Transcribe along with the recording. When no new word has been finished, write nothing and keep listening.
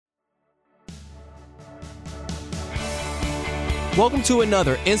Welcome to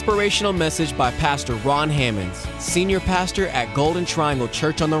another inspirational message by Pastor Ron Hammonds, Senior Pastor at Golden Triangle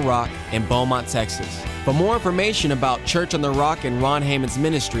Church on the Rock in Beaumont, Texas. For more information about Church on the Rock and Ron Hammonds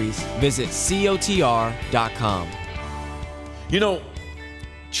Ministries, visit cotr.com. You know,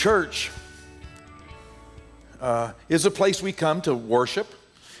 church is a place we come to worship.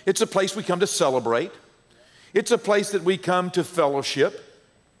 It's a place we come to celebrate. It's a place that we come to fellowship.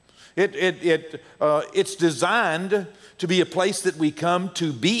 It's designed to be a place that we come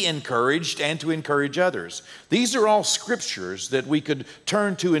to be encouraged and to encourage others. These are all scriptures that we could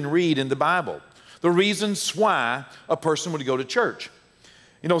turn to and read in the Bible. The reasons why a person would go to church.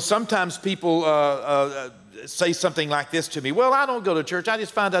 You know, sometimes people say something like this to me. Well, I don't go to church. I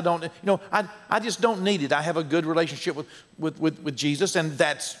just find I just don't need it. I have a good relationship with Jesus, and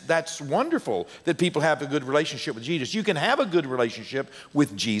that's wonderful that people have a good relationship with Jesus. You can have a good relationship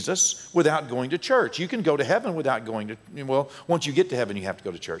with Jesus without going to church. You can go to heaven without going to, well, once you get to heaven, you have to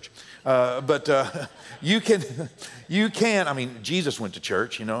go to church. But you can, I mean, Jesus went to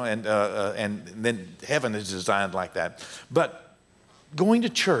church, and then heaven is designed like that. But going to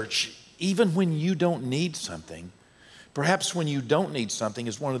church, even when you don't need something, perhaps when you don't need something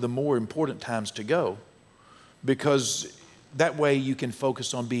is one of the more important times to go, because that way you can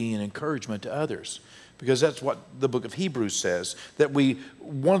focus on being an encouragement to others. Because that's what the book of Hebrews says, that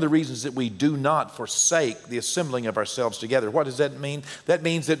one of the reasons that we do not forsake the assembling of ourselves together. What does that mean? That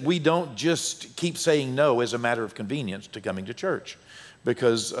means that we don't just keep saying no as a matter of convenience to coming to church.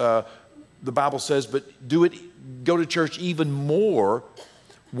 Because the Bible says, but go to church even more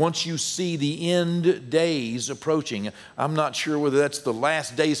once you see the end days approaching. I'm not sure whether that's the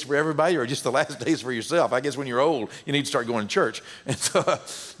last days for everybody or just the last days for yourself. I guess when you're old, you need to start going to church. And so,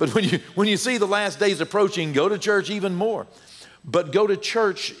 but when you see the last days approaching, go to church even more. But go to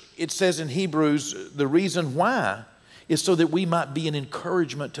church, it says in Hebrews, the reason why is so that we might be an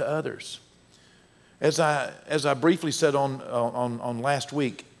encouragement to others. As I briefly said on last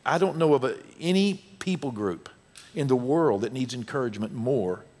week, I don't know of any people group in the world that needs encouragement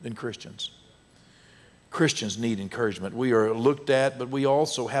more than Christians. Christians need encouragement. We are looked at, but we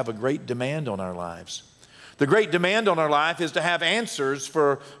also have a great demand on our lives. The great demand on our life is to have answers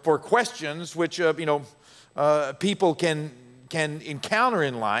for questions which people can encounter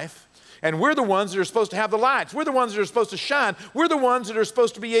in life. And we're the ones that are supposed to have the lights. We're the ones that are supposed to shine. We're the ones that are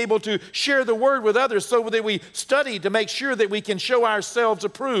supposed to be able to share the word with others, so that we study to make sure that we can show ourselves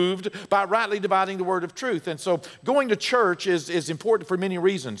approved by rightly dividing the word of truth. And so going to church is important for many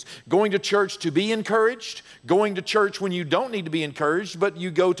reasons. Going to church to be encouraged. Going to church when you don't need to be encouraged, but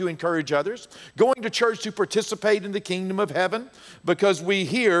you go to encourage others. Going to church to participate in the kingdom of heaven, because we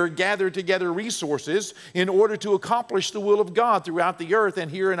here gather together resources in order to accomplish the will of God throughout the earth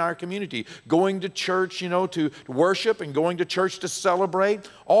and here in our community. Going to church, to worship, and going to church to celebrate.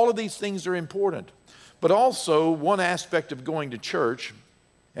 All of these things are important. But also, one aspect of going to church,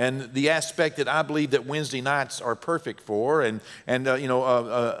 and the aspect that I believe that Wednesday nights are perfect for, and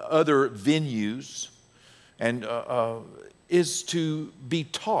other venues, and is to be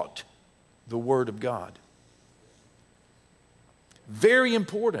taught the Word of God. Very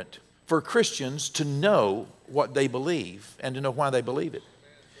important for Christians to know what they believe and to know why they believe it.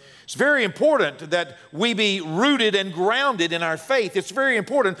 It's very important that we be rooted and grounded in our faith. It's very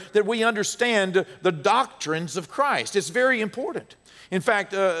important that we understand the doctrines of Christ. It's very important. In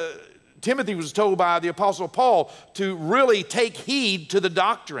fact, Timothy was told by the Apostle Paul to really take heed to the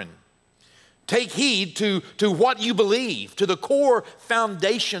doctrine. Take heed to what you believe, to the core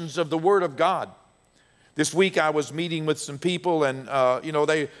foundations of the Word of God. This week I was meeting with some people, and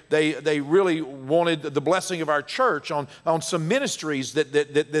they really wanted the blessing of our church on some ministries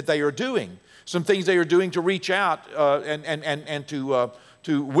that they are doing, some things they are doing to reach out and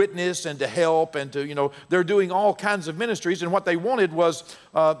to witness and to help, and to they're doing all kinds of ministries. And what they wanted was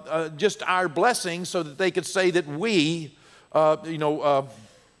just our blessing, so that they could say that we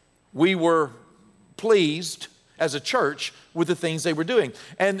were pleased as a church with the things they were doing.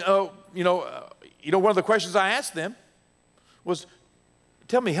 And one of the questions I asked them was,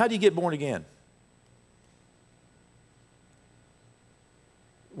 tell me, how do you get born again?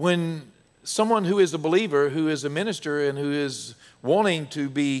 When someone who is a believer, who is a minister, and who is wanting to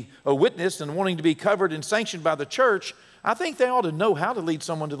be a witness and wanting to be covered and sanctioned by the church, I think they ought to know how to lead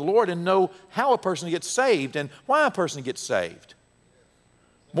someone to the Lord and know how a person gets saved and why a person gets saved.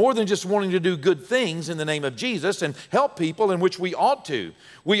 More than just wanting to do good things in the name of Jesus and help people, in which we ought to.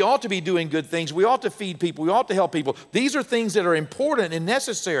 We ought to be doing good things. We ought to feed people. We ought to help people. These are things that are important and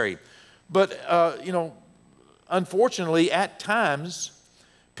necessary. But, unfortunately, at times,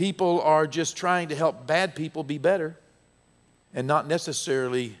 people are just trying to help bad people be better. and not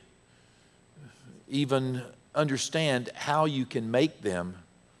necessarily even understand how you can make them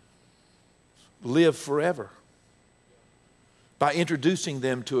live forever by introducing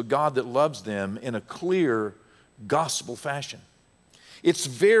them to a God that loves them in a clear gospel fashion. It's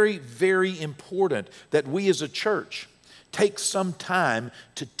very, very important that we as a church take some time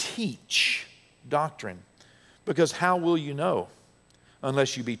to teach doctrine, because how will you know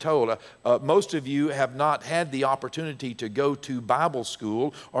unless you be told? Most of you have not had the opportunity to go to Bible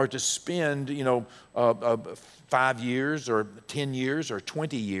school or to spend, 5 years or 10 years or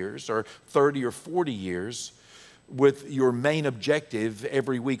 20 years or 30 or 40 years with your main objective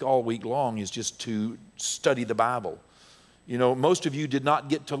every week, all week long, is just to study the Bible. Most of you did not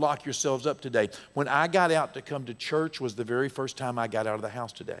get to lock yourselves up today. When I got out to come to church was the very first time I got out of the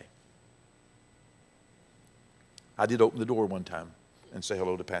house today. I did open the door one time and say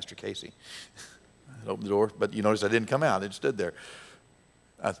hello to Pastor Casey. I opened the door, but you notice I didn't come out. It stood there.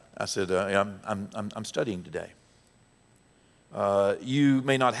 I said, I'm studying today. You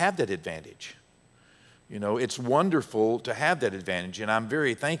may not have that advantage. It's wonderful to have that advantage, and I'm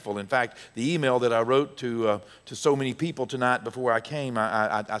very thankful. In fact, the email that I wrote to so many people tonight before I came,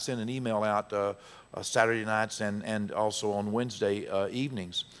 I sent an email out Saturday nights and also on Wednesday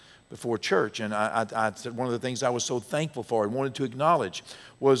evenings before church. And I said one of the things I was so thankful for and wanted to acknowledge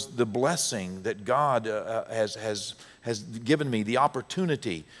was the blessing that God has given me, the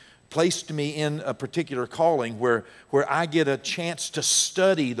opportunity, placed me in a particular calling where I get a chance to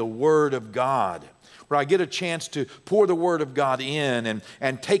study the Word of God, where I get a chance to pour the Word of God in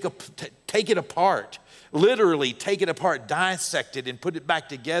and take it apart, literally take it apart, dissect it, and put it back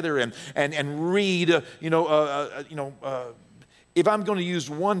together and read. If I'm going to use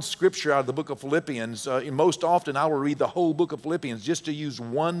one scripture out of the book of Philippians, most often I will read the whole book of Philippians just to use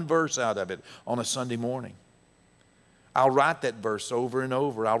one verse out of it on a Sunday morning. I'll write that verse over and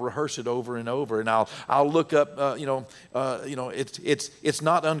over. I'll rehearse it over and over, and I'll look up. It's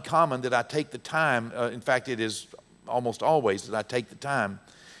not uncommon that I take the time. In fact, it is almost always that I take the time.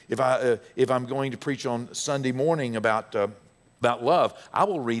 If I'm going to preach on Sunday morning about love, I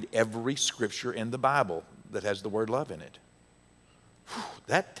will read every scripture in the Bible that has the word love in it. Whew,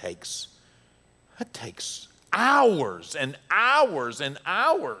 that takes hours and hours and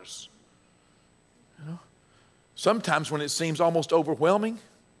hours. Sometimes when it seems almost overwhelming,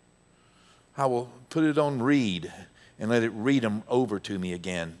 I will put it on read and let it read them over to me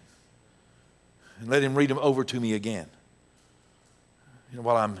again. And let him read them over to me again.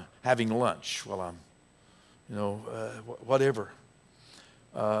 While I'm having lunch, while I'm, whatever.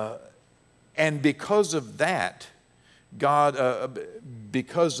 And because of that, God,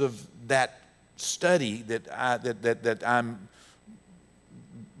 because of that study that I'm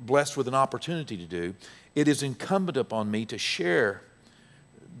blessed with an opportunity to do, it is incumbent upon me to share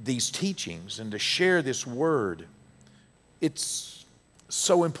these teachings and to share this word. It's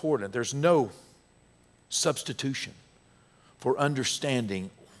so important. There's no substitution for understanding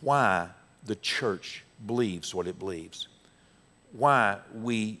why the church believes what it believes, why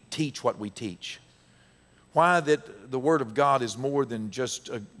we teach what we teach, why that the Word of God is more than just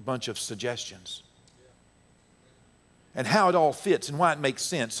a bunch of suggestions, and how it all fits and why it makes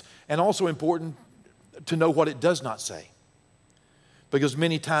sense, and also important to know what it does not say. Because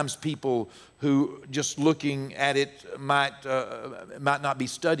many times people who just looking at it might not be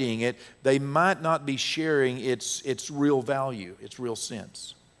studying it, they might not be sharing its real value, its real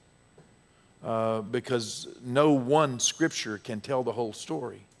sense. Because no one scripture can tell the whole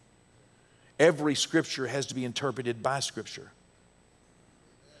story. Every scripture has to be interpreted by scripture.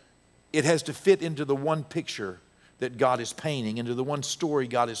 It has to fit into the one picture that God is painting, into the one story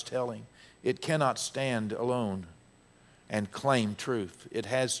God is telling. It cannot stand alone and claim truth. It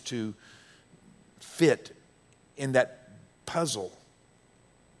has to fit in that puzzle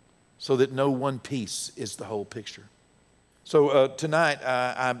so that no one piece is the whole picture. So tonight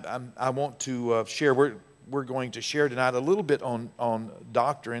I want to share, we're going to share tonight a little bit on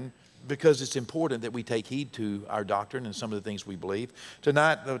doctrine, because it's important that we take heed to our doctrine and some of the things we believe.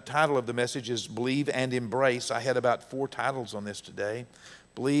 Tonight the title of the message is Believe and Embrace. I had about 4 titles on this today.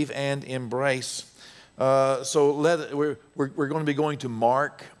 Believe and embrace. So we're going to be going to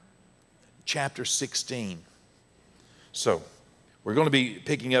Mark chapter 16. So we're going to be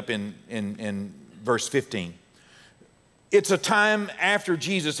picking up in verse 15. It's a time after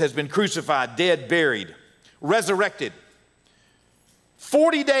Jesus has been crucified, dead, buried, resurrected.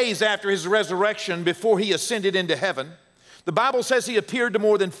 40 days after his resurrection, before he ascended into heaven, the Bible says he appeared to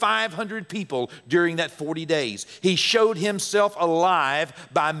more than 500 people during that 40 days. He showed himself alive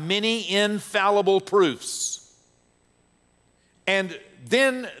by many infallible proofs. And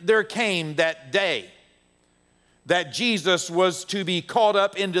then there came that day that Jesus was to be caught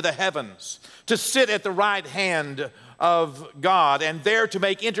up into the heavens, to sit at the right hand of God, and there to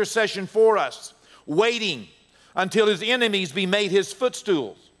make intercession for us, waiting until his enemies be made his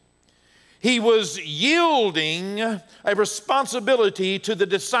footstools. He was yielding a responsibility to the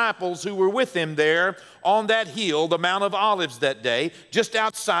disciples who were with him there on that hill, the Mount of Olives that day, just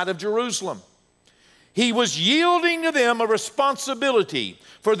outside of Jerusalem. He was yielding to them a responsibility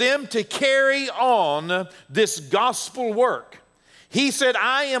for them to carry on this gospel work. He said,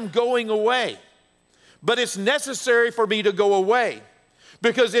 I am going away, but it's necessary for me to go away.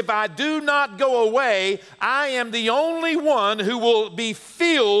 Because if I do not go away, I am the only one who will be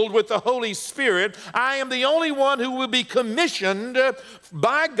filled with the Holy Spirit. I am the only one who will be commissioned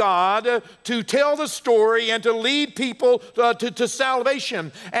by God to tell the story and to lead people to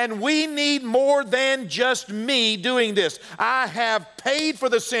salvation. And we need more than just me doing this. I have paid for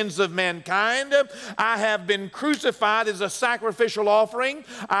the sins of mankind. I have been crucified as a sacrificial offering.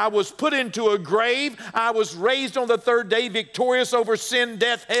 I was put into a grave. I was raised on the third day victorious over sin,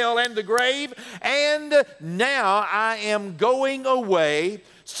 death, hell, and the grave. And now I am going away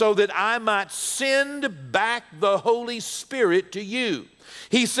so that I might send back the Holy Spirit to you.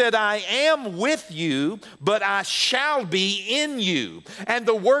 He said, I am with you, but I shall be in you. And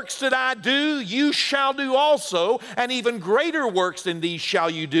the works that I do, you shall do also, and even greater works than these shall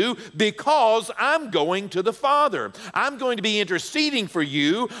you do, because I'm going to the Father. I'm going to be interceding for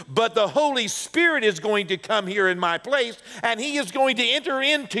you, but the Holy Spirit is going to come here in my place, and He is going to enter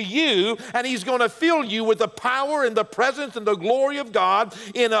into you, and He's going to fill you with the power and the presence and the glory of God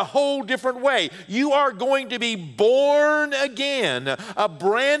in a whole different way. You are going to be born again, a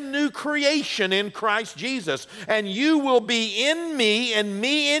brand new creation in Christ Jesus. And you will be in me and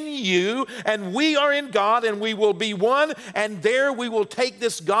me in you, and we are in God, and we will be one, and there we will take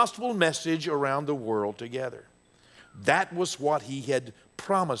this gospel message around the world together. That was what He had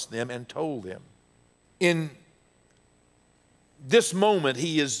promised them and told them. In this moment,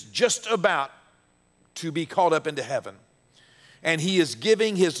 He is just about to be caught up into heaven. And He is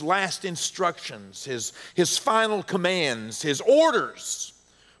giving His last instructions, His final commands, His orders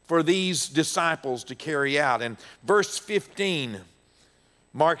for these disciples to carry out. In verse 15,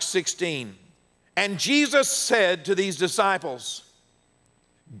 Mark 16, and Jesus said to these disciples,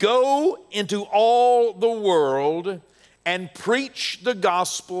 go into all the world and preach the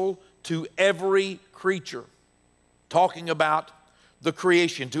gospel to every creature. Talking about the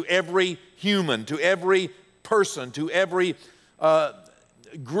creation, to every human, to every person, to every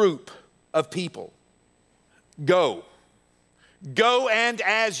group of people. Go. Go, and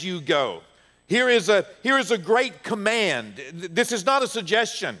as you go. Here is a great command. This is not a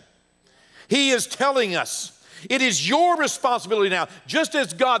suggestion. He is telling us it is your responsibility now. Just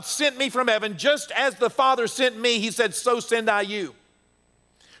as God sent me from heaven, just as the Father sent me, He said, so send I you.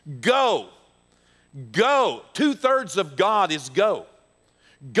 Go. Go. 2/3 of God is go.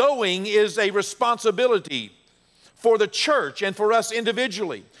 Going is a responsibility for the church and for us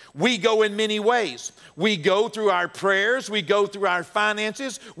individually. We go in many ways. We go through our prayers. We go through our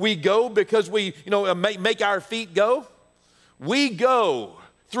finances. We go because we, make our feet go. We go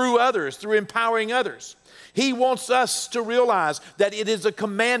through others, through empowering others. He wants us to realize that it is a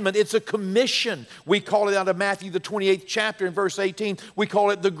commandment. It's a commission. We call it out of Matthew, the 28th chapter in verse 18. We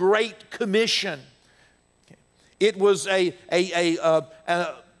call it the Great Commission. It was a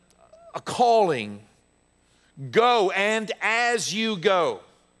calling. Go, and as you go.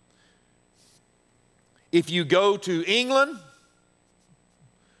 If you go to England,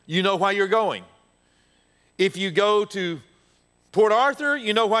 you know why you're going. If you go to Port Arthur,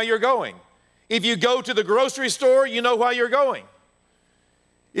 you know why you're going. If you go to the grocery store, you know why you're going.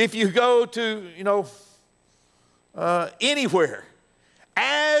 If you go to, anywhere,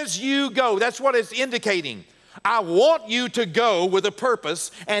 as you go, that's what it's indicating. I want you to go with a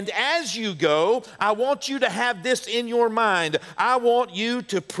purpose, and as you go, I want you to have this in your mind. I want you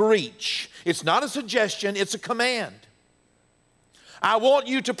to preach. It's not a suggestion, it's a command. I want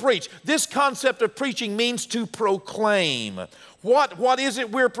you to preach. This concept of preaching means to proclaim. What is it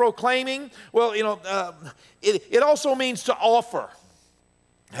we're proclaiming? Well, it also means to offer.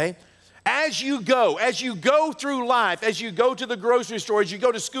 Okay? As you go through life, as you go to the grocery store, as you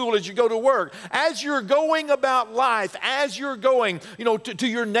go to school, as you go to work, as you're going about life, as you're going, to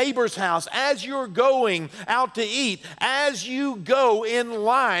your neighbor's house, as you're going out to eat, as you go in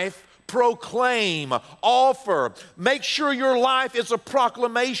life, proclaim, offer. Make sure your life is a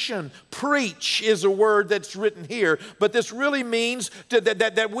proclamation. Preach is a word that's written here, but this really means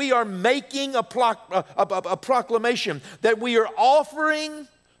that we are making a proclamation, that we are offering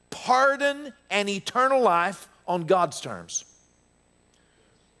pardon and eternal life on God's terms.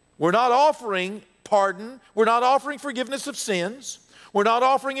 We're not offering pardon. We're not offering forgiveness of sins. We're not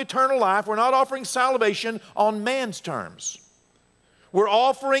offering eternal life. We're not offering salvation on man's terms. We're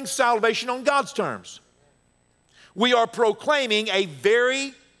offering salvation on God's terms. We are proclaiming a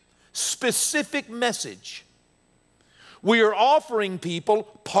very specific message. We are offering people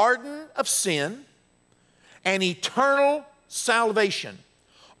pardon of sin and eternal salvation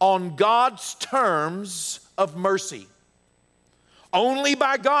on God's terms of mercy. Only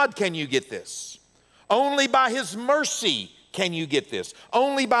by God can you get this. Only by His mercy can you get this.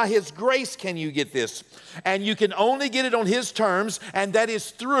 Only by His grace can you get this. And you can only get it on His terms, and that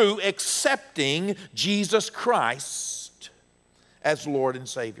is through accepting Jesus Christ as Lord and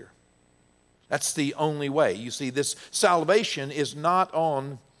Savior. That's the only way. You see, this salvation is not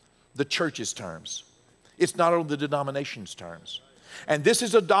on the church's terms. It's not on the denomination's terms. And this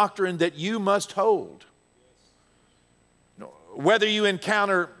is a doctrine that you must hold. Whether you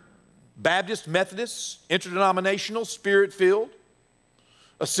encounter Baptist, Methodist, interdenominational, Spirit-filled,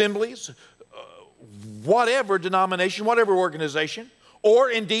 assemblies, whatever denomination, whatever organization, or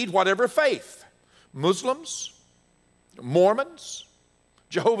indeed whatever faith, Muslims, Mormons,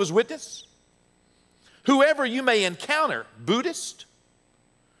 Jehovah's Witness, whoever you may encounter, Buddhist,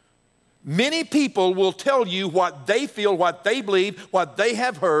 many people will tell you what they feel, what they believe, what they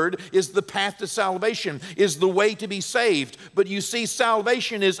have heard is the path to salvation, is the way to be saved. But you see,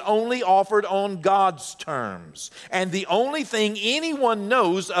 salvation is only offered on God's terms. And the only thing anyone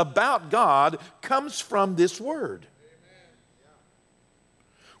knows about God comes from this word.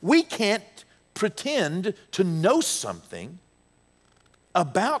 We can't pretend to know something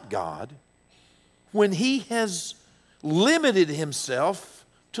about God when He has limited Himself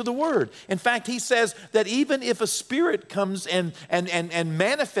to the Word. In fact, He says that even if a spirit comes and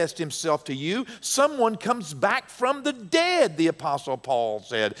manifests himself to you, someone comes back from the dead, the Apostle Paul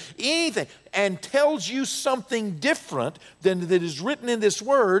said, anything, and tells you something different than that is written in this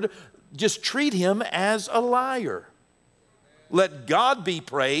Word, just treat him as a liar. Let God be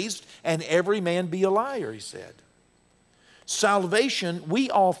praised and every man be a liar, he said. Salvation we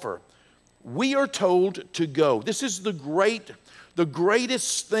offer. We are told to go. This is the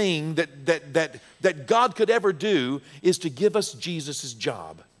greatest thing that God could ever do is to give us Jesus'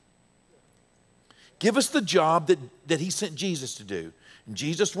 job. Give us the job that He sent Jesus to do. And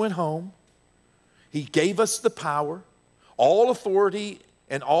Jesus went home. He gave us the power. All authority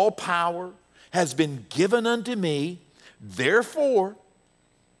and all power has been given unto me. Therefore,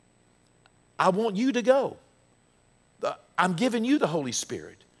 I want you to go. I'm giving you the Holy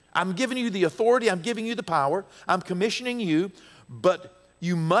Spirit. I'm giving you the authority. I'm giving you the power. I'm commissioning you. But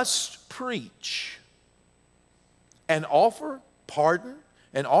you must preach and offer pardon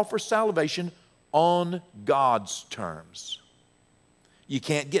and offer salvation on God's terms. You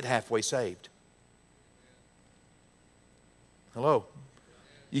can't get halfway saved. Hello?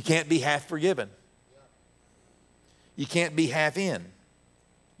 You can't be half forgiven. You can't be half in.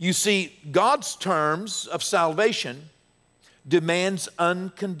 You see, God's terms of salvation demands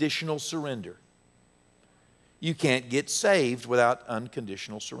unconditional surrender. You can't get saved without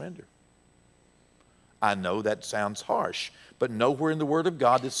unconditional surrender. I know that sounds harsh, but nowhere in the Word of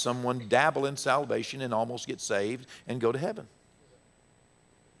God does someone dabble in salvation and almost get saved and go to heaven.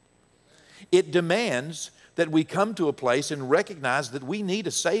 It demands that we come to a place and recognize that we need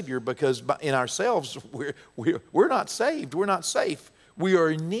a Savior because in ourselves we're not saved, we're not safe, we are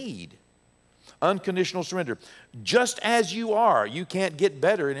in need. Unconditional surrender. Just as you are, you can't get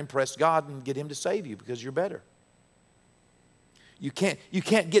better and impress God and get Him to save you because you're better. You can't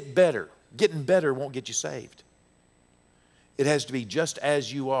get better. Getting better won't get you saved. It has to be just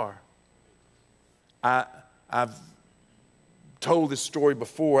as you are. I've told this story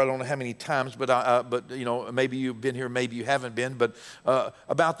before. I don't know how many times, but you know, maybe you've been here, maybe you haven't been. But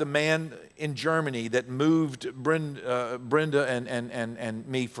about the man in Germany that moved Brenda and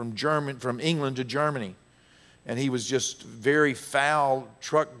me from England to Germany, and he was just very foul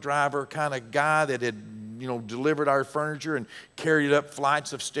truck driver kind of guy that had delivered our furniture and carried it up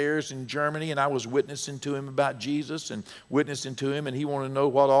flights of stairs in Germany. And I was witnessing to him about Jesus and witnessing to him, and he wanted to know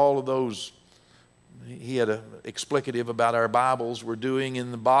what all of those. He had an explicative about our Bibles were doing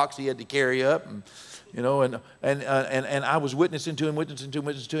in the box he had to carry up, and and I was witnessing to him,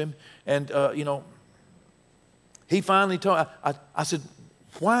 and he finally told. I said,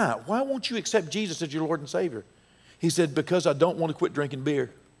 Why? Why won't you accept Jesus as your Lord and Savior? He said, because I don't want to quit drinking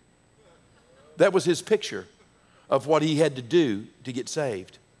beer. That was his picture of what he had to do to get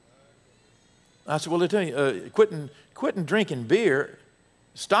saved. I said, well, I tell you, quitting drinking beer,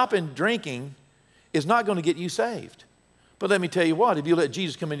 stopping drinking is not going to get you saved. But let me tell you what, if you let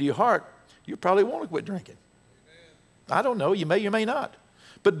Jesus come into your heart, you probably want to quit drinking. I don't know, you may or may not.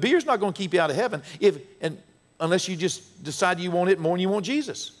 But beer's not going to keep you out of heaven unless you just decide you want it more than you want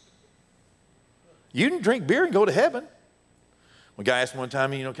Jesus. You can drink beer and go to heaven. One guy asked me one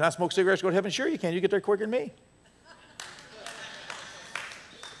time, can I smoke cigarettes to go to heaven? Sure you can. You get there quicker than me.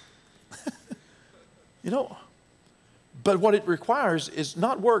 But what it requires is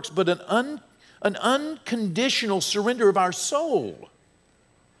not works, but an unconditional surrender of our soul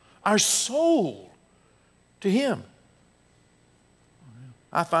to him.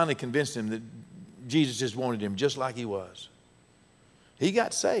 I finally convinced him that Jesus just wanted him just like he was. He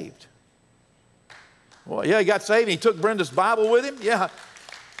got saved. Well, yeah, he got saved. He took Brenda's Bible with him. Yeah.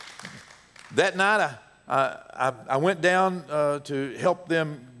 That night, I went down to help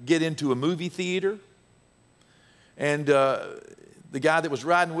them get into a movie theater. And the guy that was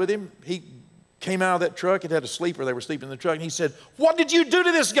riding with him, he came out of that truck. It had a sleeper. They were sleeping in the truck. And he said, what did you do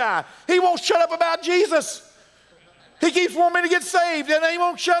to this guy? He won't shut up about Jesus. He keeps wanting me to get saved, and he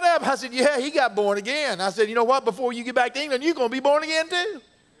won't shut up. I said, yeah, he got born again. I said, you know what? Before you get back to England, you're going to be born again too.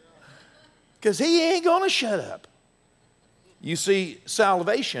 Because he ain't going to shut up. You see,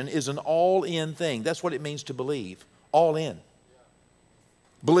 salvation is an all-in thing. That's what it means to believe. All in.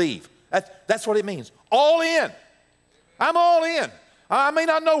 Believe. That's what it means. All in. I'm all in. I may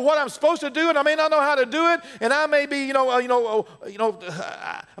not know what I'm supposed to do, and I may not know how to do it, and I may be,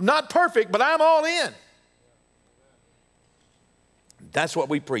 I'm not perfect, but I'm all in. That's what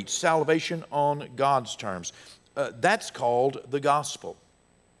we preach, salvation on God's terms. That's called the gospel.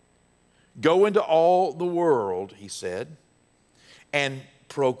 Go into all the world, he said, and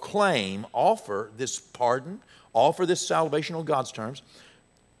proclaim, offer this pardon, offer this salvation on God's terms.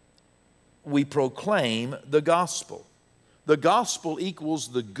 We proclaim the gospel. The gospel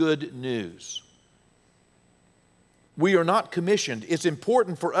equals the good news. We are not commissioned. It's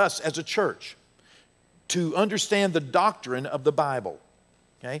important for us as a church to understand the doctrine of the Bible.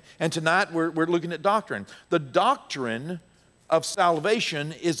 Okay? And tonight we're looking at doctrine. The doctrine of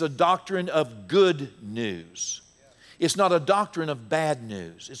salvation is a doctrine of good news. It's not a doctrine of bad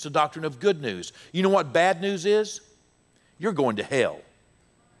news. It's a doctrine of good news. You know what bad news is? You're going to hell.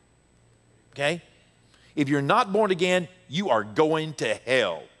 Okay? If you're not born again, you are going to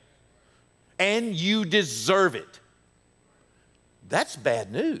hell. And you deserve it. That's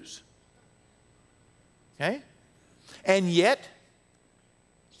bad news. Okay? And yet,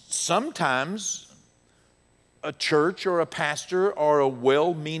 sometimes a church or a pastor or a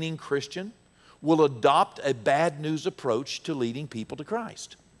well-meaning Christian will adopt a bad news approach to leading people to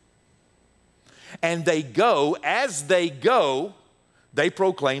Christ. And as they go, they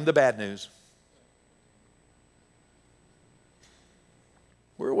proclaim the bad news.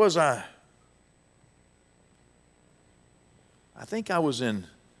 Where was I? I think I was in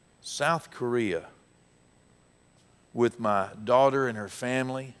South Korea with my daughter and her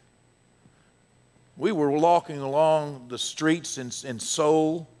family. We were walking along the streets in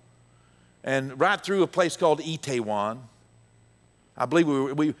Seoul and right through a place called Itaewon. I believe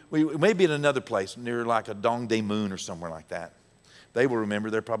we may be in another place near like a Dongdaemun or somewhere like that. They will remember.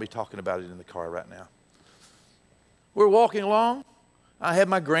 They're probably talking about it in the car right now. We're walking along. I had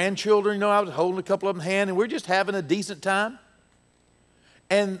my grandchildren, I was holding a couple of them hand, and we're just having a decent time.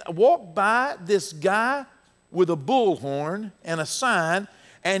 And I walked by this guy with a bullhorn and a sign,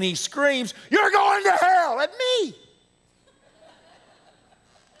 and he screams, "You're going to hell," at me.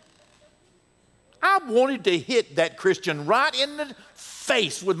 I wanted to hit that Christian right in the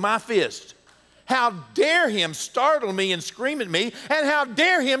face with my fist. How dare him startle me and scream at me, and how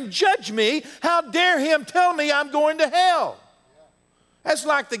dare him judge me, how dare him tell me I'm going to hell. That's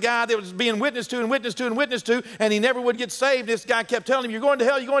like the guy that was being witnessed to, and he never would get saved. This guy kept telling him, "You're going to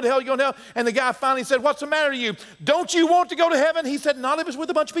hell, you're going to hell, you're going to hell." And the guy finally said, "What's the matter with you? Don't you want to go to heaven?" He said, "Not if it's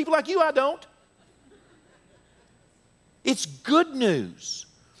with a bunch of people like you, I don't." It's good news.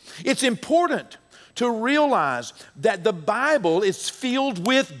 It's important to realize that the Bible is filled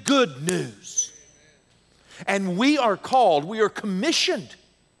with good news. And we are commissioned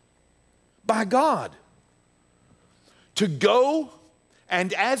by God to go,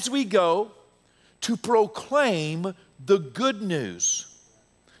 and as we go, to proclaim the good news.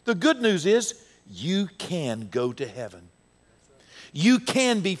 The good news is you can go to heaven. You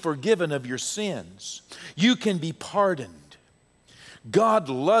can be forgiven of your sins. You can be pardoned. God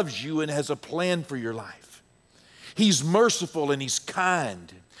loves you and has a plan for your life. He's merciful and He's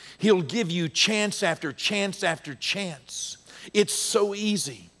kind. He'll give you chance after chance after chance. It's so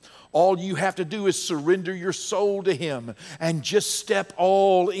easy. All you have to do is surrender your soul to Him and just step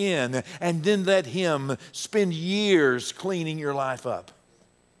all in, and then let Him spend years cleaning your life up.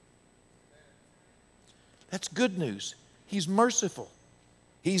 That's good news. He's merciful.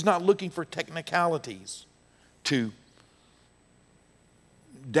 He's not looking for technicalities to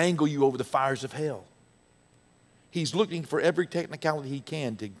dangle you over the fires of hell. He's looking for every technicality He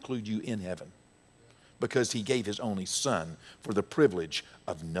can to include you in heaven, because He gave His only Son for the privilege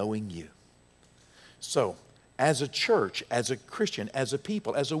of knowing you. So, as a church, as a Christian, as a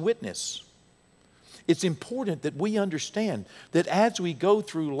people, as a witness, it's important that we understand that as we go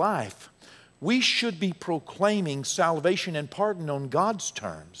through life, we should be proclaiming salvation and pardon on God's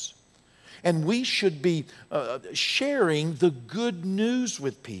terms. And we should be sharing the good news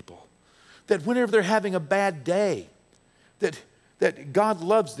with people. That whenever they're having a bad day, that God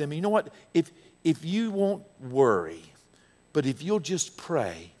loves them. You know what? If you won't worry, but if you'll just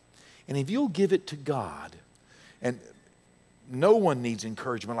pray, and if you'll give it to God, and no one needs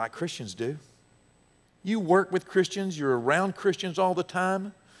encouragement like Christians do. You work with Christians, you're around Christians all the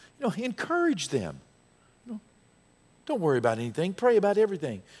time. You know, encourage them. You know, don't worry about anything. Pray about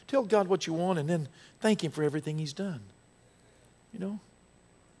everything. Tell God what you want and then thank Him for everything He's done. You know,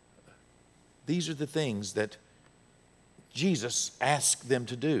 these are the things that Jesus asked them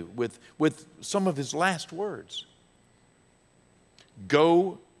to do with some of His last words.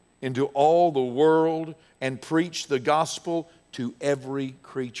 Go into all the world and preach the gospel to every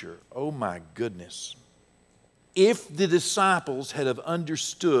creature. Oh my goodness. If the disciples had have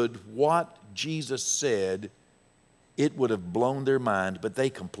understood what Jesus said, it would have blown their mind, but they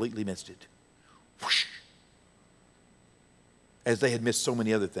completely missed it. Whoosh. As they had missed so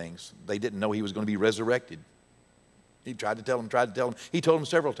many other things. They didn't know He was going to be resurrected. He tried to tell them. He told them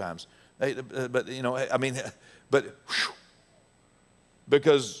several times.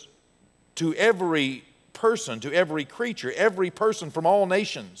 Because to every person, to every creature, every person from all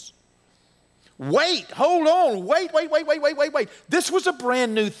nations, wait, hold on, wait. This was a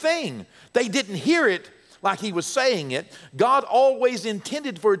brand new thing. They didn't hear it like He was saying it. God always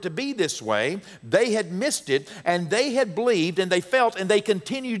intended for it to be this way. They had missed it, and they had believed, and they felt, and they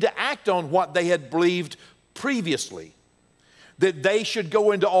continued to act on what they had believed previously. That they should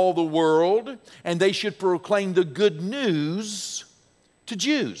go into all the world, and they should proclaim the good news to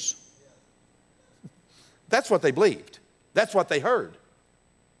Jews. That's what they believed. That's what they heard.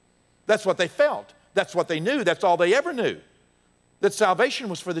 That's what they felt. That's what they knew. That's all they ever knew. That salvation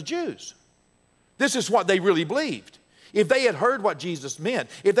was for the Jews. This is what they really believed. If they had heard what Jesus meant,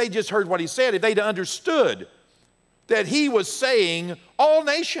 if they just heard what He said, if they'd understood that He was saying all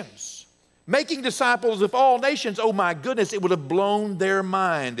nations, making disciples of all nations, oh my goodness, it would have blown their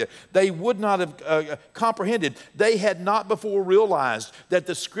mind. They would not have comprehended. They had not before realized that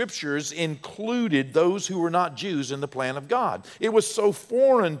the Scriptures included those who were not Jews in the plan of God. It was so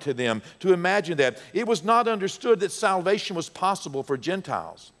foreign to them to imagine that. It was not understood that salvation was possible for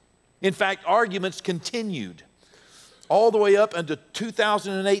Gentiles. In fact, arguments continued all the way up into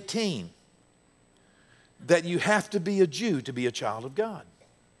 2018 that you have to be a Jew to be a child of God.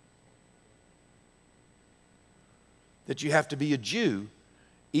 That you have to be a Jew.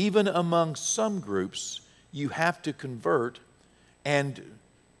 Even among some groups, you have to convert and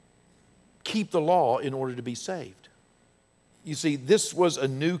keep the law in order to be saved. You see, this was a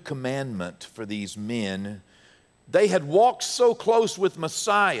new commandment for these men. They had walked so close with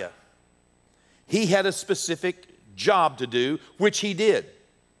Messiah. He had a specific job to do, which He did.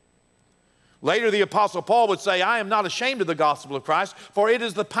 Later, the Apostle Paul would say, I am not ashamed of the gospel of Christ, for it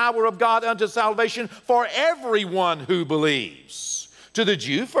is the power of God unto salvation for everyone who believes. To the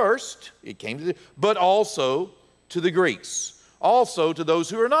Jew first, it came to but also to the Greeks. Also to those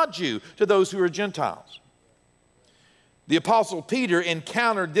who are not Jew, to those who are Gentiles. The Apostle Peter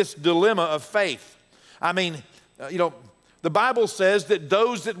encountered this dilemma of faith. I mean, the Bible says that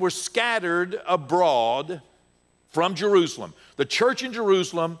those that were scattered abroad from Jerusalem, the church in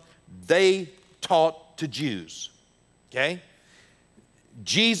Jerusalem, they taught to Jews, okay?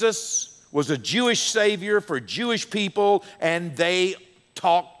 Jesus was a Jewish Savior for Jewish people, and they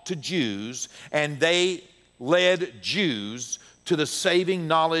talked to Jews, and they led Jews to the saving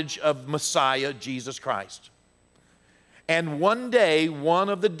knowledge of Messiah, Jesus Christ. And one day, one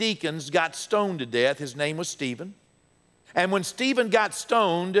of the deacons got stoned to death. His name was Stephen. And when Stephen got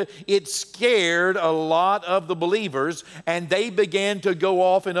stoned, it scared a lot of the believers, and they began to go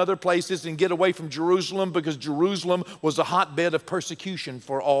off in other places and get away from Jerusalem, because Jerusalem was a hotbed of persecution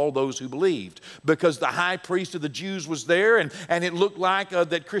for all those who believed. Because the high priest of the Jews was there, and it looked like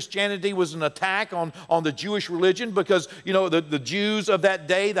that Christianity was an attack on the Jewish religion, because, you know, the Jews of that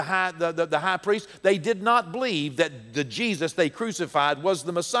day, the high priest, they did not believe that the Jesus they crucified was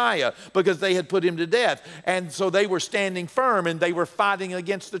the Messiah, because they had put him to death. And so they were standing firm, and they were fighting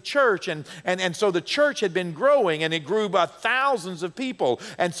against the church, and so the church had been growing, and it grew by thousands of people,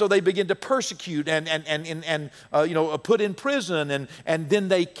 and so they began to persecute and put in prison, and then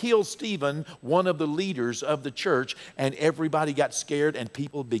they killed Stephen, one of the leaders of the church, and everybody got scared and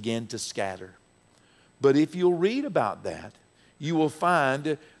people began to scatter. But if you'll read about that, you will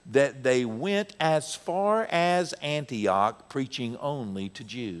find that they went as far as Antioch, preaching only to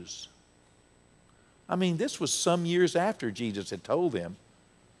Jews. I mean, this was some years after Jesus had told them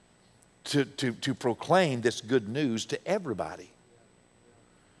to proclaim this good news to everybody.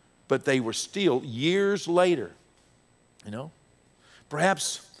 But they were still, years later,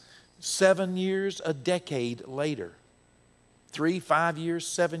 perhaps 7 years, a decade later, 3, 5 years,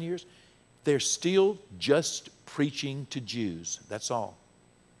 7 years, they're still just preaching to Jews. That's all.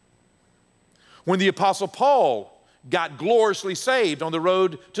 When the Apostle Paul got gloriously saved on the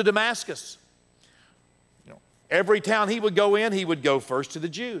road to Damascus, every town he would go in, he would go first to the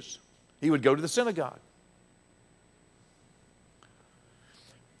Jews. He would go to the synagogue.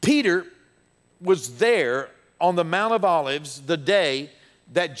 Peter was there on the Mount of Olives the day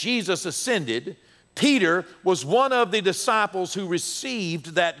that Jesus ascended. Peter was one of the disciples who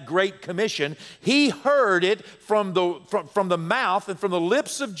received that great commission. He heard it from the mouth and from the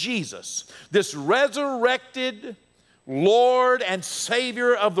lips of Jesus, this resurrected Lord and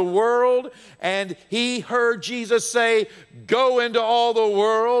Savior of the world, and he heard Jesus say, "Go into all the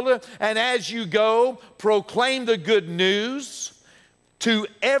world, and as you go, proclaim the good news to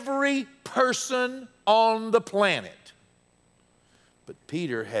every person on the planet." But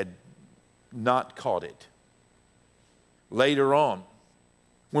Peter had not caught it. Later on,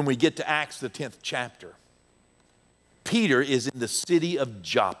 when we get to Acts, the 10th chapter, Peter is in the city of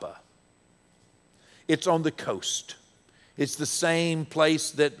Joppa. It's on the coast. It's the same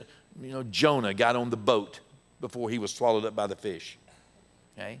place that Jonah got on the boat before he was swallowed up by the fish.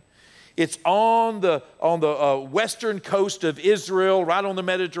 Okay? It's on the western coast of Israel, right on the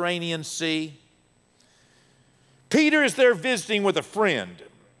Mediterranean Sea. Peter is there visiting with a friend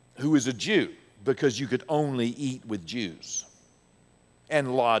who is a Jew, because you could only eat with Jews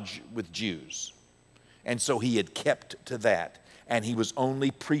and lodge with Jews. And so he had kept to that. And he was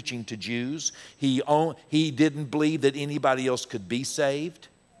only preaching to Jews. He didn't believe that anybody else could be saved.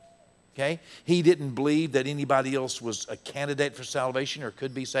 Okay? He didn't believe that anybody else was a candidate for salvation or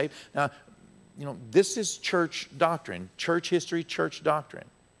could be saved. Now, this is church doctrine, church history, church doctrine.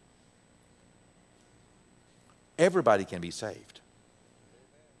 Everybody can be saved.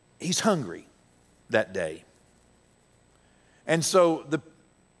 He's hungry that day. And so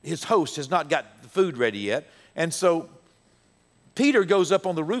his host has not got the food ready yet. And so Peter goes up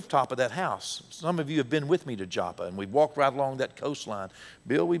on the rooftop of that house. Some of you have been with me to Joppa, and we've walked right along that coastline.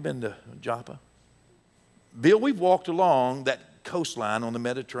 Bill, we've been to Joppa. Bill, we've walked along that coastline on the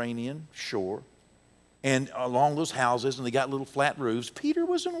Mediterranean shore and along those houses, and they got little flat roofs. Peter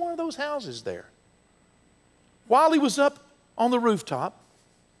was in one of those houses there. While he was up on the rooftop,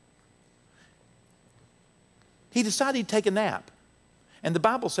 he decided he'd take a nap. And the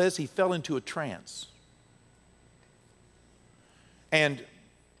Bible says he fell into a trance. And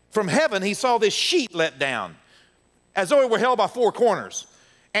from heaven, he saw this sheet let down, as though it were held by four corners.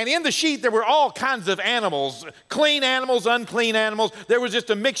 And in the sheet, there were all kinds of animals, clean animals, unclean animals. There was just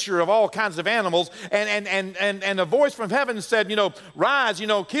a mixture of all kinds of animals. And a voice from heaven said, rise,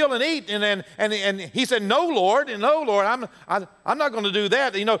 kill and eat. And he said, no, Lord, I'm not going to do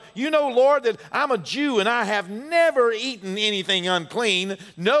that. Lord, that I'm a Jew and I have never eaten anything unclean.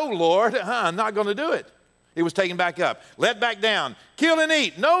 No, Lord, I'm not going to do it. It was taken back up, let back down, kill and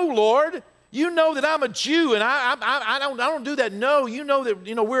eat. No, Lord. You know that I'm a Jew and I don't do that. No, you know that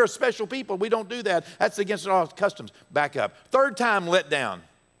we're a special people. We don't do that. That's against all customs. Back up. Third time let down.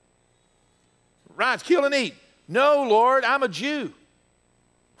 Rise, kill and eat. No, Lord, I'm a Jew.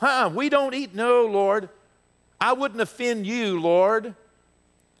 We don't eat. No, Lord. I wouldn't offend you, Lord,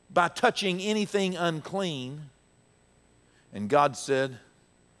 by touching anything unclean. And God said,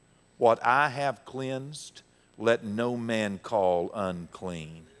 what I have cleansed, let no man call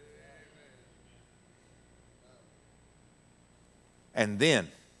unclean. And then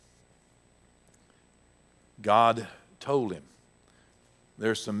God told him,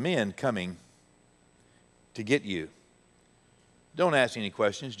 there's some men coming to get you. Don't ask any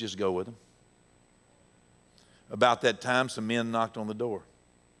questions, just go with them. About that time, some men knocked on the door.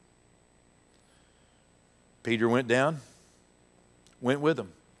 Peter went down, went with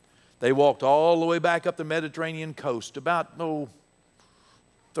them. They walked all the way back up the Mediterranean coast, about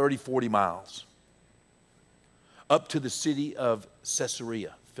 30, 40 miles, up to the city of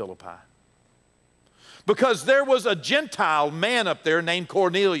Caesarea Philippi. Because there was a Gentile man up there named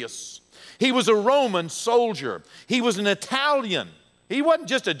Cornelius. He was a Roman soldier. He was an Italian. He wasn't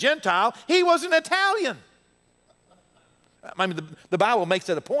just a Gentile, he was an Italian. I mean, the Bible makes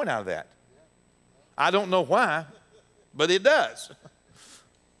that a point out of that. I don't know why, but it does.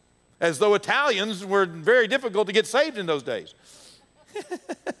 As though Italians were very difficult to get saved in those days.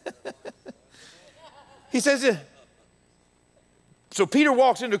 He says, so Peter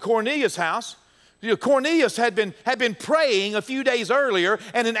walks into Cornelius' house. Cornelius had been praying a few days earlier,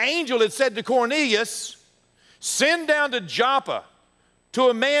 and an angel had said to Cornelius, send down to Joppa to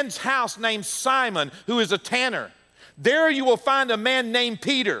a man's house named Simon, who is a tanner. There you will find a man named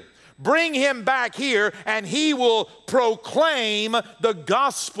Peter. Bring him back here, and he will proclaim the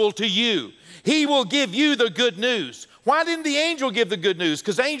gospel to you. He will give you the good news. Why didn't the angel give the good news?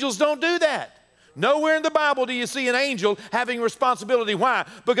 Because angels don't do that. Nowhere in the Bible do you see an angel having responsibility. Why?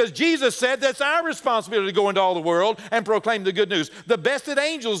 Because Jesus said that's our responsibility to go into all the world and proclaim the good news. The best that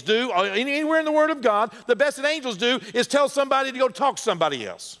angels do, anywhere in the Word of God, the best that angels do is tell somebody to go talk to somebody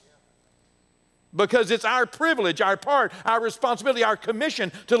else. Because it's our privilege, our part, our responsibility, our commission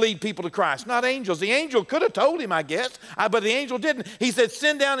to lead people to Christ, not angels. The angel could have told him, I guess, but the angel didn't. He said,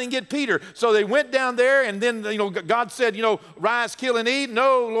 send down and get Peter. So they went down there, and then, God said, rise, kill, and eat.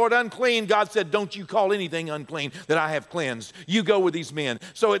 No, Lord, unclean. God said, don't you call anything unclean that I have cleansed. You go with these men.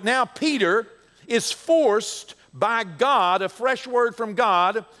 So now Peter is forced by God, a fresh word from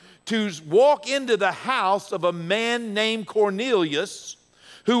God, to walk into the house of a man named Cornelius,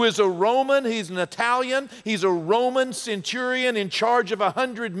 who is a Roman. He's an Italian. He's a Roman centurion in charge of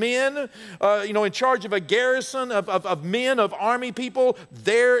 100 men, in charge of a garrison of men, of army people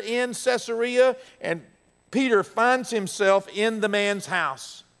there in Caesarea. And Peter finds himself in the man's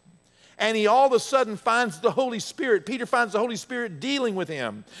house. And he all of a sudden finds the Holy Spirit. Peter finds the Holy Spirit dealing with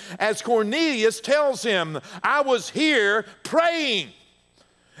him. As Cornelius tells him, I was here praying,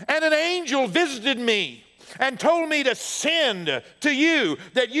 and an angel visited me and told me to send to you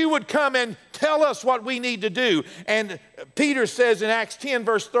that you would come and tell us what we need to do. And Peter says in Acts 10,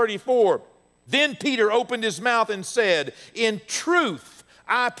 verse 34, then Peter opened his mouth and said, in truth,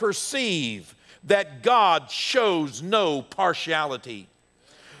 I perceive that God shows no partiality.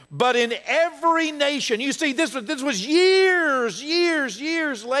 But in every nation, you see, this was years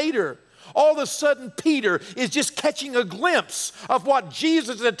later. All of a sudden, Peter is just catching a glimpse of what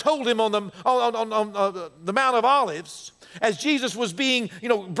Jesus had told him on the Mount of Olives, as Jesus was being,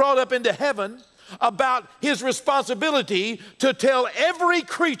 brought up into heaven, about his responsibility to tell every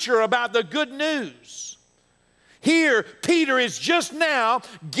creature about the good news. Here, Peter is just now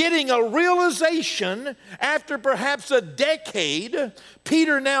getting a realization after perhaps a decade.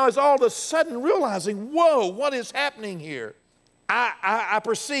 Peter now is all of a sudden realizing, whoa, what is happening here? I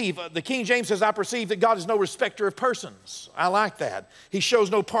perceive, the King James says, I perceive that God is no respecter of persons. I like that. He shows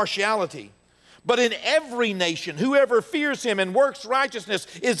no partiality. But in every nation, whoever fears him and works righteousness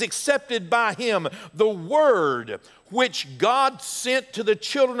is accepted by him. The word which God sent to the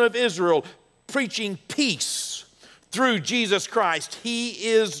children of Israel, preaching peace through Jesus Christ. He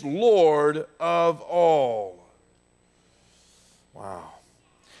is Lord of all. Wow.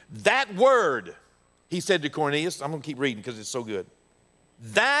 That word, he said to Cornelius, I'm going to keep reading because it's so good.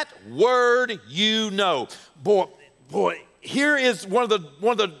 That word you know. Boy, here is one of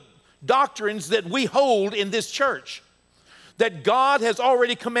the doctrines that we hold in this church. That God has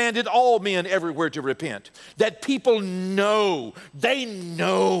already commanded all men everywhere to repent. That people know, they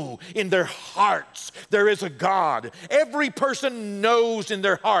know in their hearts there is a God. Every person knows in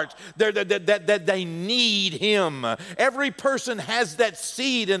their hearts that they need him. Every person has that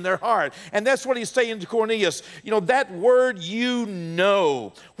seed in their heart. And that's what he's saying to Cornelius. That word you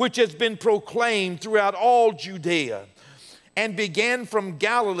know, which has been proclaimed throughout all Judea and began from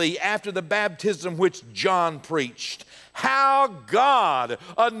Galilee after the baptism which John preached. How God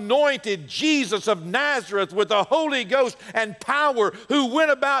anointed Jesus of Nazareth with the Holy Ghost and power, who went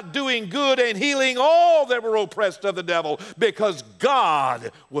about doing good and healing all that were oppressed of the devil, because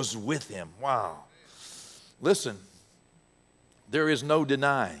God was with him. Wow. Listen, there is no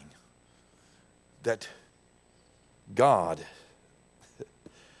denying that God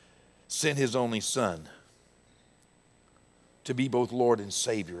sent his only Son to be both Lord and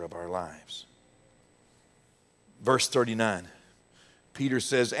Savior of our lives. Verse 39, Peter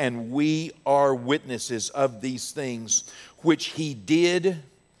says, and we are witnesses of these things which he did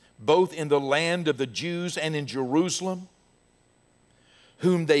both in the land of the Jews and in Jerusalem,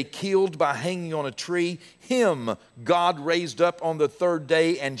 whom they killed by hanging on a tree. Him God raised up on the third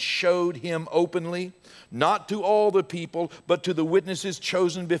day and showed him openly, not to all the people, but to the witnesses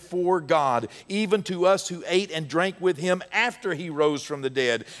chosen before God, even to us who ate and drank with him after he rose from the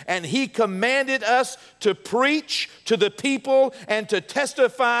dead. And he commanded us to preach to the people and to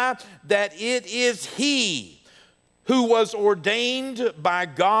testify that it is he who was ordained by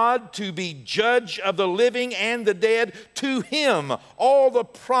God to be judge of the living and the dead. To him all the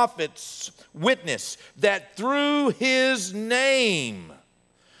prophets witness that through his name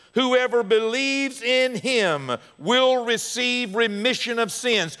whoever believes in him will receive remission of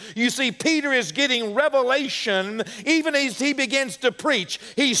sins. You see, Peter is getting revelation even as he begins to preach.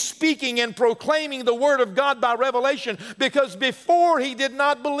 He's speaking and proclaiming the word of God by revelation, because before he did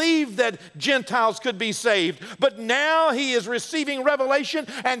not believe that Gentiles could be saved. But now he is receiving revelation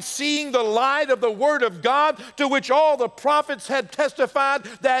and seeing the light of the word of God, to which all the prophets had testified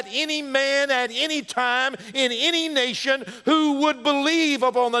that any man at any time in any nation who would believe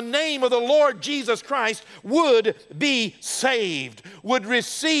upon the name of the Lord Jesus Christ would be saved, would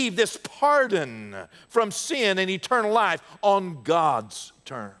receive this pardon from sin and eternal life on God's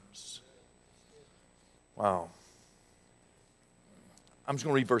terms. Wow. I'm just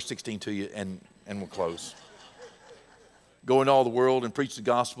going to read verse 16 to you and we'll close. Go into all the world and preach the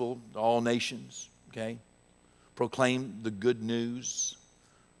gospel to all nations, okay? Proclaim the good news,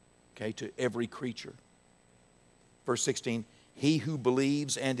 okay, to every creature. Verse 16, he who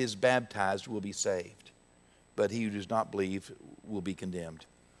believes and is baptized will be saved, but he who does not believe will be condemned.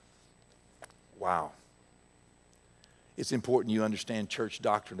 Wow. It's important you understand church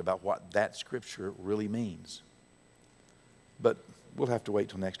doctrine about what that scripture really means. But we'll have to wait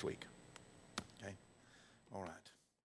till next week.